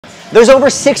There's over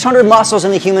 600 muscles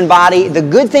in the human body. The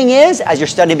good thing is, as you're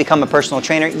studying to become a personal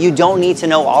trainer, you don't need to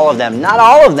know all of them. Not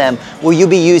all of them will you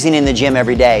be using in the gym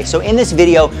every day. So in this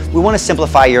video, we want to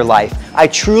simplify your life. I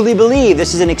truly believe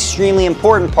this is an extremely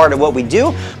important part of what we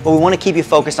do, but we want to keep you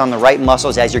focused on the right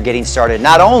muscles as you're getting started.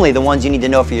 Not only the ones you need to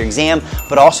know for your exam,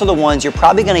 but also the ones you're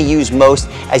probably going to use most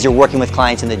as you're working with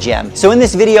clients in the gym. So in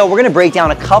this video, we're going to break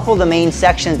down a couple of the main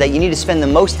sections that you need to spend the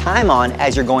most time on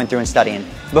as you're going through and studying.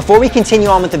 Before we continue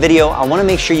on with the video, I want to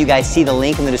make sure you guys see the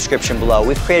link in the description below.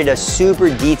 We've created a super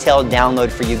detailed download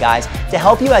for you guys to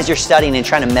help you as you're studying and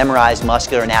trying to memorize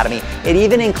muscular anatomy. It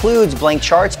even includes blank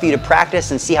charts for you to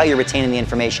practice and see how you're retaining the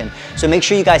information. So make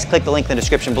sure you guys click the link in the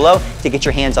description below to get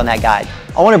your hands on that guide.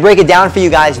 I want to break it down for you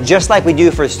guys just like we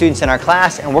do for students in our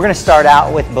class, and we're going to start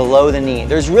out with below the knee.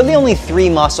 There's really only 3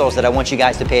 muscles that I want you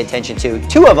guys to pay attention to.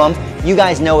 2 of them you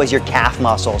guys know as your calf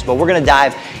muscles, but we're going to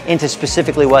dive into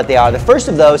specifically what they are. The first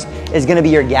of those is going to be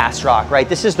your gastroc, right?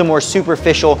 This is the more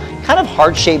superficial, kind of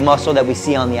heart-shaped muscle that we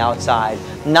see on the outside.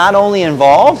 Not only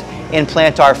involved in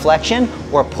plantar flexion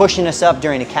or pushing us up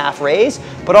during a calf raise,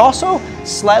 but also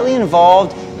slightly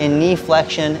involved in knee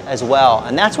flexion as well.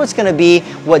 And that's what's going to be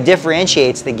what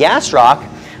differentiates the gastroc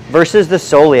versus the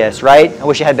soleus, right? I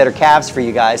wish I had better calves for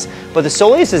you guys, but the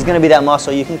soleus is going to be that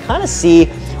muscle you can kind of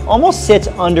see almost sits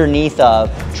underneath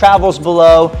of, travels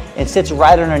below, and sits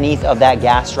right underneath of that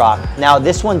gastroc. Now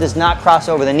this one does not cross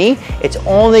over the knee. It's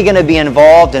only going to be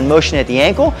involved in motion at the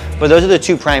ankle, but those are the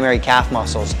 2 primary calf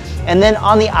muscles. And then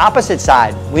on the opposite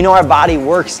side, we know our body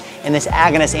works in this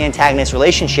agonist-antagonist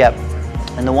relationship.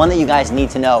 And the one that you guys need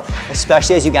to know,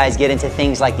 especially as you guys get into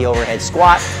things like the overhead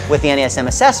squat with the NASM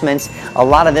assessments, a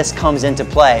lot of this comes into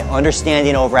play.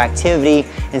 Understanding overactivity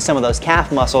in some of those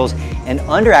calf muscles and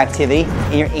underactivity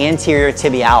in your anterior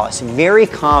tibialis. Very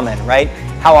common, right?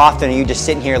 How often are you just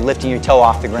sitting here lifting your toe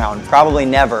off the ground? Probably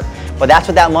never. But that's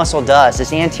what that muscle does.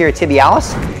 This anterior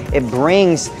tibialis, it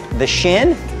brings the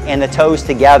shin and the toes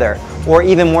together. Or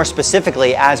even more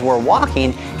specifically, as we're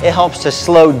walking, it helps to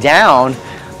slow down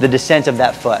the descent of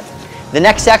that foot. The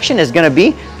next section is going to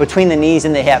be between the knees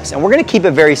and the hips, and we're going to keep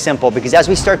it very simple because as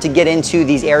we start to get into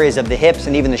these areas of the hips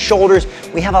and even the shoulders,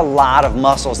 we have a lot of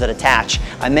muscles that attach.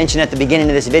 I mentioned at the beginning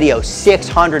of this video,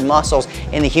 600 muscles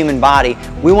in the human body.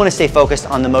 We want to stay focused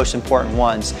on the most important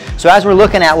ones. So as we're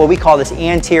looking at what we call this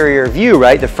anterior view,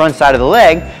 right, the front side of the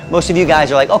leg, most of you guys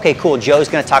are like, okay, cool, Joe's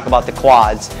going to talk about the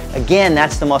quads. Again,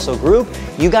 that's the muscle group.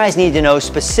 You guys need to know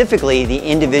specifically the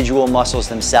individual muscles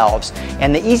themselves.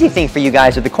 And the easy thing for you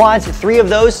guys with the quads, 3 of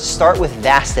those start with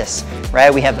vastus,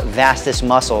 right? We have vastus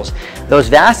muscles. Those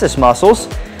vastus muscles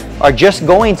are just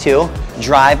going to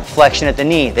drive flexion at the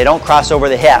knee. They don't cross over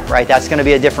the hip, right? That's going to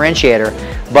be a differentiator.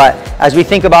 But as we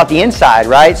think about the inside,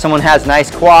 right? Someone has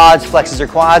nice quads, flexes their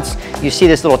quads. You see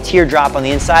this little teardrop on the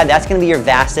inside. That's going to be your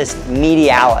vastus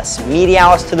medialis.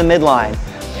 Medialis to the midline.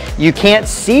 You can't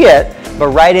see it, but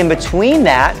right in between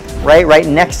that, right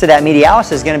next to that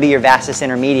medialis is going to be your vastus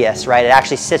intermedius, right? It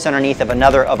actually sits underneath of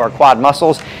another of our quad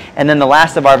muscles. And then the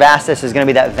last of our vastus is going to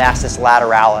be that vastus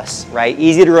lateralis, right?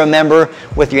 Easy to remember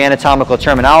with your anatomical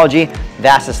terminology.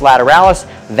 Vastus lateralis,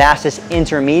 vastus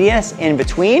intermedius in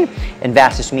between, and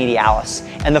vastus medialis.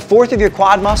 And the 4th of your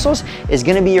quad muscles is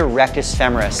going to be your rectus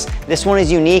femoris. This one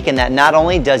is unique in that not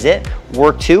only does it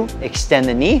work to extend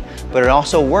the knee, but it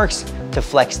also works to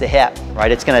flex the hip,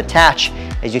 right? It's going to attach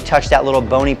as you touch that little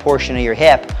bony portion of your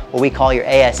hip, what we call your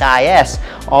ASIS,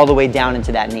 all the way down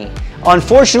into that knee.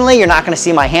 Unfortunately, you're not going to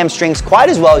see my hamstrings quite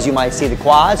as well as you might see the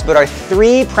quads, but our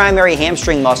 3 primary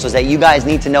hamstring muscles that you guys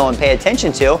need to know and pay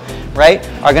attention to, right,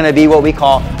 are going to be what we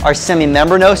call our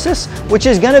semimembranosus, which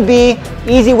is going to be,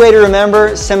 easy way to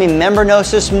remember,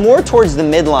 semimembranosus more towards the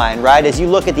midline, right? As you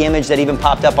look at the image that even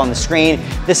popped up on the screen,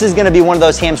 this is going to be one of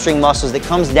those hamstring muscles that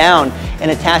comes down and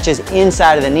attaches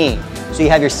inside of the knee. So you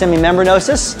have your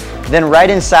semimembranosus, then right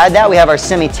inside that we have our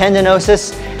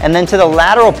semitendinosus, and then to the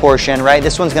lateral portion, right,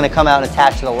 this one's going to come out and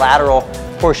attach to the lateral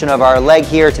portion of our leg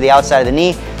here to the outside of the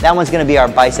knee. That one's going to be our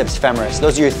biceps femoris.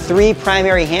 Those are your 3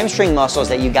 primary hamstring muscles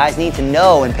that you guys need to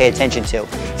know and pay attention to.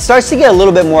 It starts to get a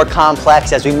little bit more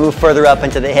complex as we move further up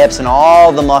into the hips and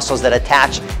all the muscles that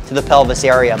attach to the pelvis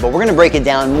area, but we're going to break it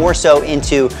down more so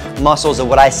into muscles of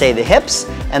what I say the hips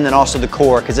and then also the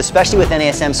core, because especially with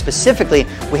NASM specifically,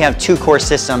 we have 2 core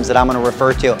systems that I'm going to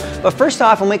refer to. But first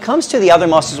off, when it comes to the other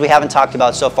muscles we haven't talked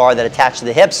about so far that attach to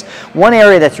the hips, one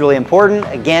area that's really important,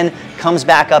 again, comes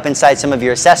back up inside some of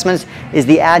your assessments is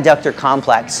the adductor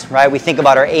complex, right? We think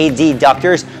about our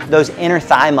adductors, those inner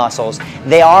thigh muscles.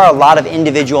 They are a lot of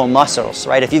individual muscles,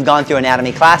 right? If you've gone through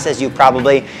anatomy classes, you've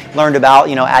probably learned about,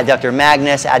 adductor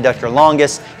magnus, adductor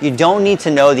longus. You don't need to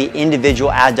know the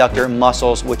individual adductor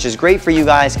muscles, which is great for you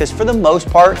guys because for the most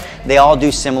part, they all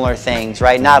do similar things,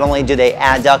 right? Not only do they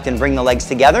adduct and bring the legs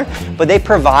together, but they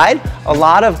provide a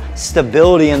lot of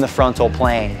stability in the frontal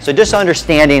plane. So just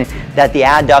understanding that the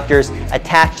adductors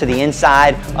attach to the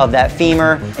inside of that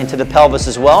femur and to the pelvis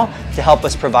as well to help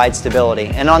us provide stability.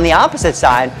 And on the opposite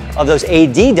side of those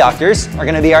adductors are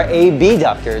going to be our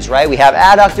abductors, right? We have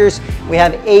adductors, we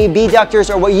have abductors,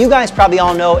 or what you guys probably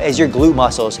all know as your glute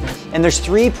muscles. And there's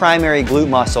three primary glute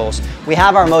muscles. We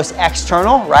have our most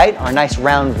external, right? Our nice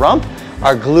round rump.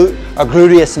 Our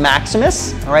gluteus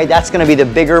maximus, all right, that's gonna be the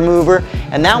bigger mover.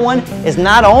 And that one is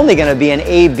not only gonna be an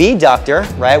abductor,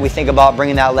 right? We think about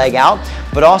bringing that leg out,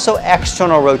 but also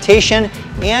external rotation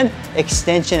and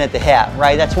extension at the hip,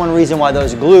 right? That's one reason why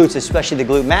those glutes, especially the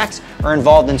glute max, are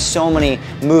involved in so many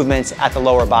movements at the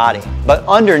lower body. But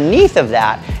underneath of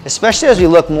that, especially as we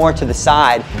look more to the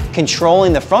side,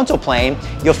 controlling the frontal plane,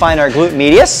 you'll find our glute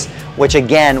medius, which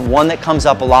again, one that comes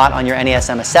up a lot on your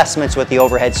NASM assessments with the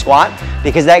overhead squat,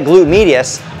 because that glute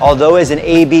medius, although is an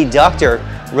abductor,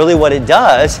 really what it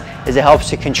does is it helps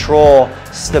to control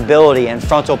stability and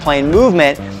frontal plane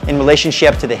movement in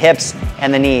relationship to the hips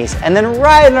and the knees. And then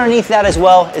right underneath that as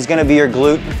well is going to be your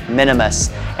glute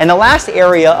minimus. And the last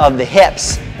area of the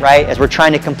hips, right, as we're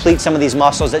trying to complete some of these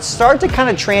muscles that start to kind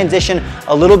of transition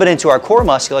a little bit into our core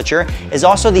musculature, is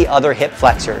also the other hip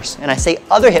flexors. And I say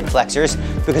other hip flexors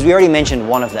because we already mentioned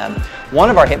one of them. One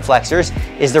of our hip flexors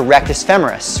is the rectus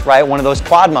femoris, right, one of those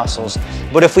quad muscles.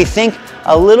 But if we think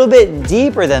a little bit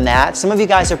deeper than that, some of you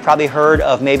guys have probably heard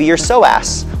of maybe your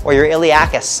psoas or your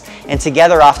iliacus, and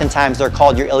together oftentimes they're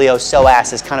called your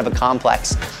iliopsoas as kind of a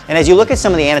complex. And as you look at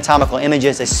some of the anatomical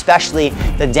images, especially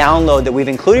the download that we've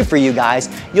included for you guys,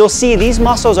 you'll see these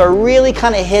muscles are really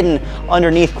kind of hidden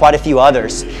underneath quite a few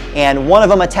others. And one of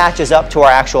them attaches up to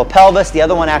our actual pelvis, the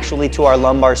other one actually to our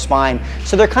lumbar spine.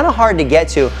 So they're kind of hard to get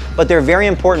to, but they're very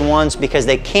important ones because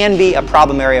they can be a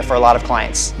problem area for a lot of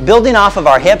clients. Building off of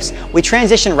our hips, we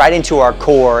transition right into our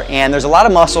core, and there's a lot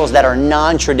of muscles that are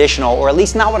non-traditional, or at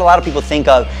least not what a lot of people think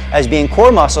of as being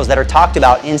core muscles that are talked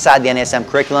about inside the NASM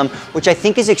curriculum, which I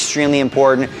think is extremely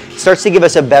important. It starts to give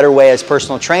us a better way as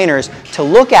personal trainers to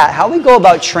look at how we go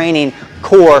about training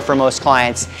core for most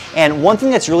clients. And one thing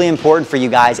that's really important for you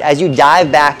guys, as you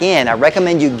dive back in, I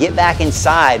recommend you get back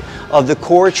inside of the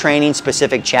core training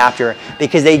specific chapter,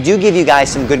 because they do give you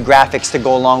guys some good graphics to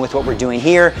go along with what we're doing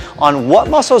here on what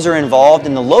muscles are involved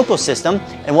in the local system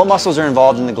and what muscles are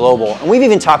involved in the global. And we've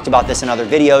even talked about this in other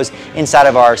videos inside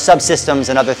of our subsystems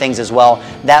and other things as well.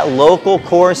 That local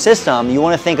core system, you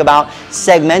want to think about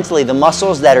segmentally the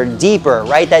muscles that are deeper,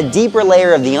 right? That deeper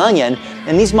layer of the onion.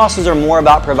 And these muscles are more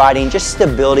about providing just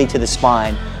stability to the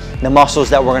spine. The muscles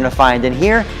that we're going to find in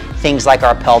here, things like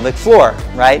our pelvic floor,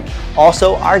 right?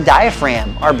 Also our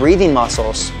diaphragm, our breathing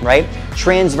muscles, right?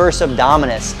 Transverse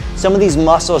abdominis, some of these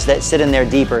muscles that sit in there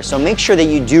deeper. So make sure that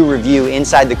you do review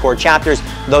inside the core chapters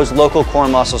those local core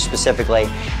muscles specifically.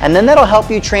 And then that'll help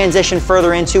you transition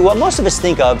further into what most of us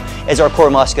think of as our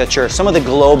core musculature, some of the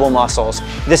global muscles.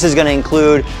 This is going to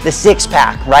include the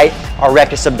six-pack, right? Our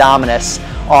rectus abdominis,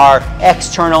 our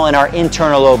external and our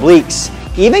internal obliques.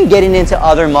 Even getting into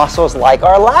other muscles like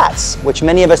our lats, which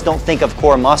many of us don't think of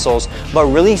core muscles, but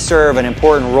really serve an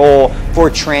important role for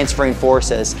transferring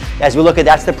forces. As we look at,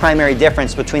 that's the primary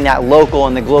difference between that local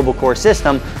and the global core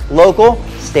system. Local,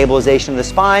 stabilization of the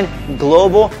spine.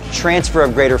 Global, transfer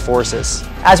of greater forces.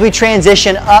 As we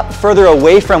transition up further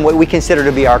away from what we consider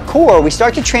to be our core, we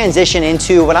start to transition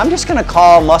into what I'm just going to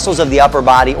call muscles of the upper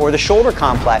body or the shoulder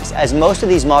complex, as most of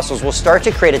these muscles will start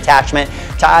to create attachment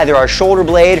to either our shoulder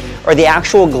blade or the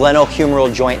actual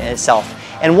glenohumeral joint in itself.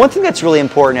 And one thing that's really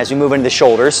important as we move into the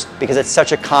shoulders, because it's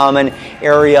such a common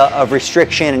area of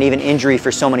restriction and even injury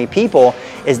for so many people,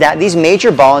 is that these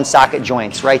major ball and socket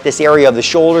joints, right, this area of the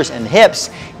shoulders and the hips,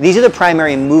 these are the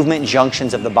primary movement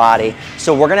junctions of the body.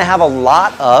 So we're gonna have a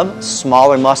lot of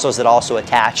smaller muscles that also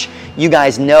attach. You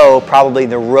guys know probably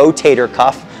the rotator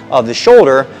cuff of the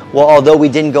shoulder. Well, although we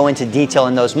didn't go into detail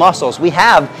in those muscles, we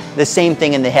have the same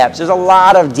thing in the hips. There's a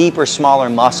lot of deeper, smaller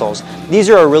muscles. These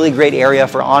are a really great area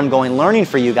for ongoing learning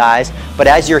for you guys, but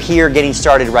as you're here getting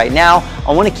started right now,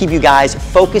 I want to keep you guys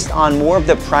focused on more of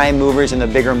the prime movers and the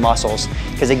bigger muscles.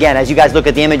 Because again, as you guys look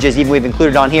at the images, even we've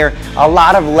included on here, a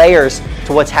lot of layers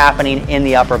to what's happening in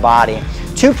the upper body.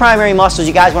 Two primary muscles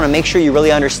you guys want to make sure you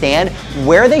really understand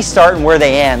where they start and where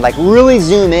they end. Like really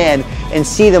zoom in and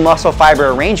see the muscle fiber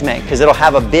arrangement, because it'll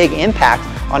have a big impact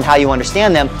on how you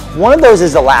understand them. One of those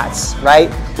is the lats, right?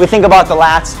 We think about the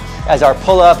lats as our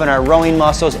pull-up and our rowing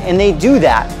muscles, and they do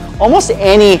that. Almost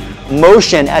any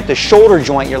motion at the shoulder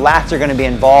joint, your lats are going to be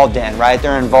involved in, right?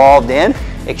 They're involved in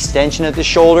extension at the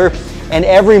shoulder, and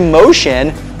every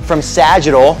motion from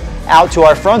sagittal out to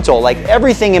our frontal, like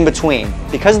everything in between.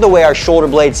 Because of the way our shoulder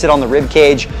blades sit on the rib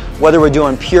cage, whether we're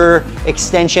doing pure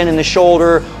extension in the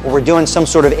shoulder or we're doing some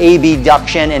sort of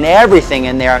abduction, and everything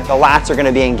in there, the lats are going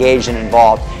to be engaged and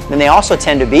involved. And they also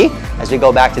tend to be, as we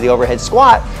go back to the overhead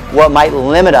squat, what might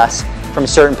limit us from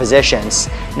certain positions.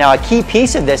 Now, a key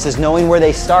piece of this is knowing where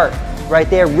they start. Right,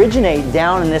 they originate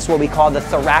down in this, what we call the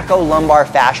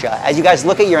thoracolumbar fascia. As you guys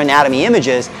look at your anatomy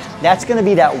images, that's going to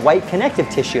be that white connective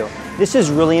tissue. This is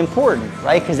really important,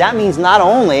 right? Because that means not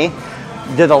only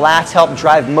do the lats help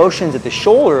drive motions at the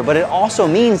shoulder, but it also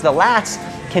means the lats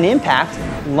can impact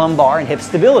lumbar and hip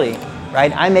stability,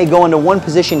 right? I may go into one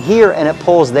position here and it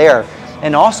pulls there.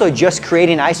 And also just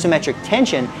creating isometric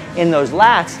tension in those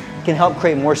lats can help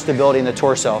create more stability in the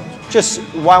torso. Just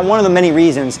one of the many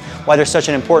reasons why they're such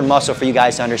an important muscle for you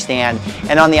guys to understand.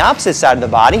 And on the opposite side of the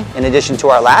body, in addition to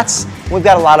our lats, we've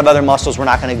got a lot of other muscles we're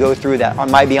not going to go through that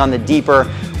might be on the deeper,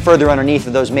 further underneath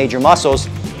of those major muscles,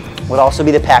 would also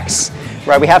be the pecs.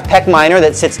 Right, we have pec minor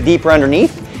that sits deeper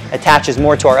underneath, attaches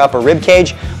more to our upper rib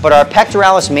cage, but our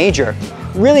pectoralis major,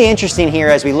 really interesting here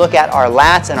as we look at our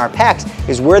lats and our pecs,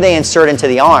 is where they insert into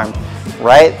the arm,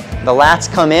 right? The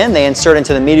lats come in, they insert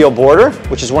into the medial border,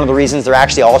 which is one of the reasons they're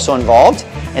actually also involved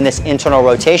in this internal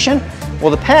rotation. Well,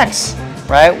 the pecs,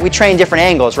 right, we train different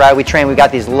angles, right? We've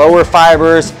got these lower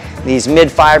fibers, these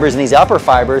mid fibers, and these upper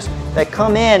fibers that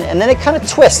come in, and then it kind of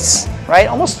twists, right?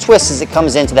 Almost twists as it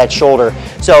comes into that shoulder.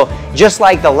 So just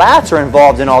like the lats are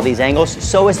involved in all these angles,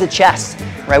 so is the chest,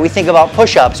 right? We think about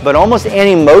push-ups, but almost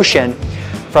any motion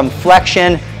from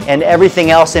flexion and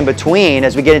everything else in between,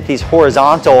 as we get into these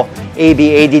horizontal AB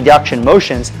adduction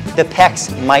motions, the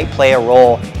pecs might play a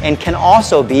role and can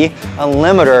also be a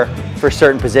limiter for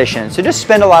certain positions. So just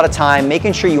spend a lot of time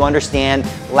making sure you understand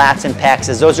lats and pecs,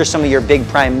 as those are some of your big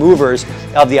prime movers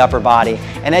of the upper body.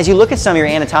 And as you look at some of your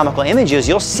anatomical images,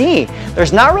 you'll see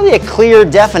there's not really a clear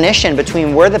definition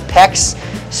between where the pecs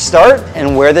start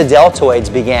and where the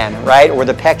deltoids begin, right? Or where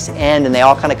the pecs end and they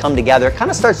all kind of come together. It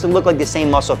kind of starts to look like the same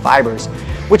muscle fibers,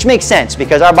 which makes sense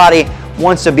because our body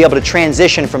wants to be able to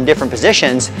transition from different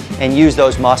positions and use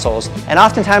those muscles. And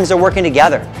oftentimes they're working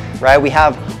together, right? We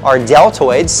have our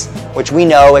deltoids, which we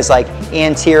know is like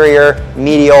anterior,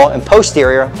 medial, and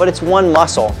posterior, but it's one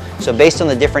muscle. So based on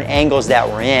the different angles that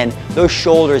we're in, those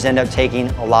shoulders end up taking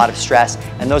a lot of stress,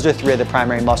 and those are three of the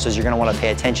primary muscles you're going to want to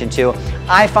pay attention to.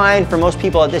 I find for most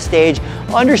people at this stage,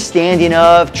 understanding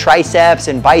of triceps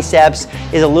and biceps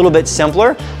is a little bit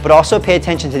simpler, but also pay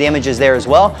attention to the images there as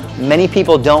well. Many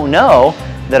people don't know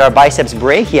that our biceps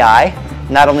brachii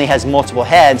not only has multiple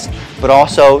heads, but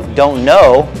also don't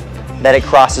know that it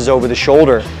crosses over the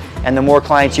shoulder. And the more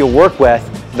clients you'll work with,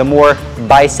 the more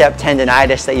bicep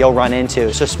tendonitis that you'll run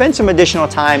into. So spend some additional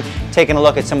time taking a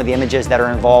look at some of the images that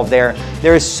are involved there.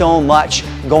 There is so much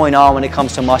going on when it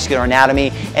comes to muscular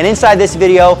anatomy. And inside this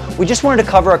video, we just wanted to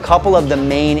cover a couple of the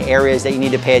main areas that you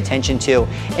need to pay attention to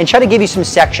and try to give you some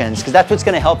sections, because that's what's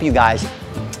going to help you guys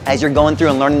as you're going through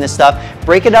and learning this stuff.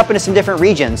 Break it up into some different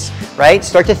regions, right?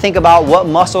 Start to think about what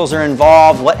muscles are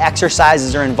involved, what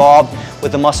exercises are involved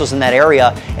with the muscles in that area,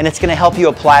 and it's gonna help you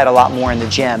apply it a lot more in the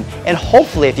gym. And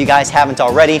hopefully, if you guys haven't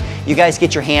already, you guys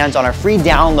get your hands on our free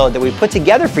download that we put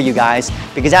together for you guys,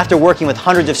 because after working with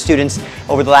hundreds of students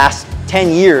over the last 10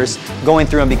 years going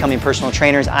through and becoming personal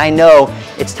trainers, I know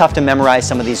it's tough to memorize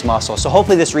some of these muscles. So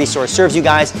hopefully this resource serves you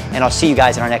guys, and I'll see you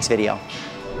guys in our next video.